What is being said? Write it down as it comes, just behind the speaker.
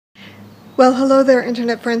Well, hello there,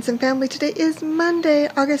 internet friends and family. Today is Monday,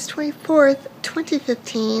 August 24th,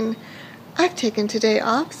 2015. I've taken today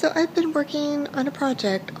off, so I've been working on a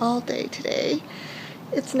project all day today.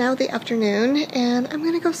 It's now the afternoon, and I'm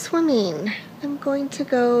going to go swimming. I'm going to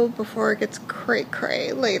go before it gets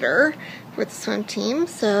cray-cray later with the swim team.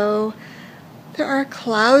 So there are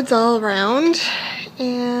clouds all around,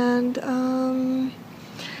 and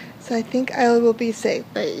so I think I will be safe,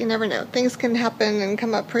 but you never know. Things can happen and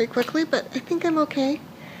come up pretty quickly, but I think I'm okay.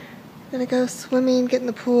 I'm gonna go swimming, get in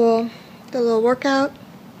the pool, do a little workout,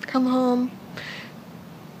 come home,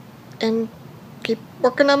 and keep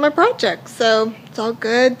working on my project. So it's all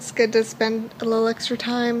good. It's good to spend a little extra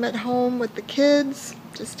time at home with the kids,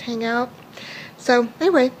 just hang out. So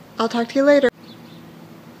anyway, I'll talk to you later.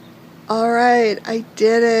 Alright, I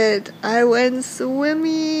did it. I went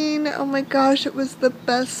swimming. Oh my gosh, it was the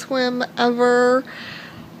best swim ever.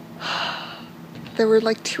 There were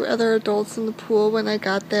like 2 other adults in the pool when I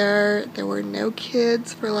got there. There were no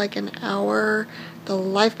kids for like an hour. The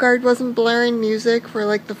lifeguard wasn't blaring music for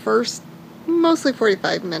like the first mostly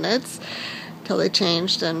 45 minutes till they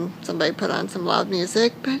changed and somebody put on some loud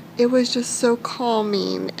music. But it was just so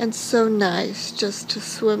calming and so nice just to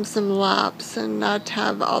swim some laps and not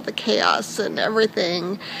have all the chaos and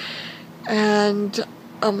everything. And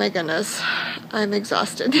oh my goodness, I'm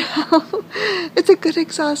exhausted now. It's a good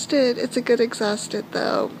exhausted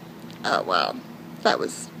though. Oh wow, I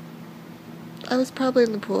was probably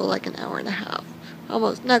in the pool like an hour and a half.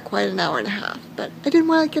 Almost, not quite an hour and a half, but I didn't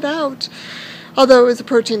want to get out. Although it was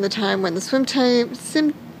approaching the time when the swim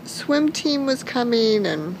team was coming,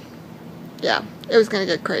 and yeah, it was going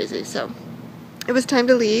to get crazy, so it was time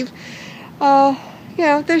to leave.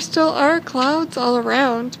 Yeah, there still are clouds all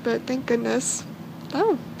around, but thank goodness.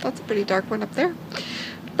 Oh, that's a pretty dark one up there.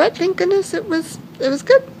 But thank goodness it was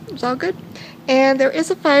good. It was all good. And there is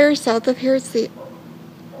a fire south of here. It's the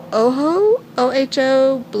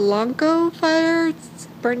Ojo Blanco fire. It's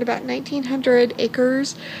burned about 1,900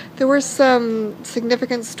 acres. There were some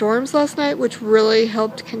significant storms last night, which really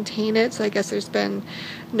helped contain it. So I guess there's been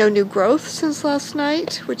no new growth since last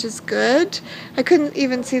night, which is good. I couldn't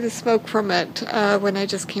even see the smoke from it when I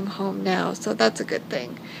just came home now, so that's a good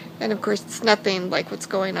thing. And of course, it's nothing like what's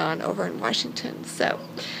going on over in Washington. So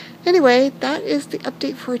anyway, that is the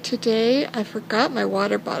update for today. I forgot my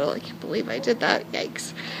water bottle. I can't believe I did that.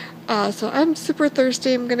 Yikes. So I'm super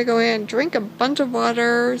thirsty. I'm going to go in, drink a bunch of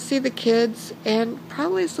water, see the kids, and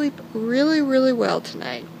probably sleep really, really well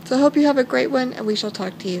tonight. So I hope you have a great one, and we shall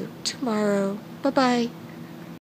talk to you tomorrow. Bye-bye.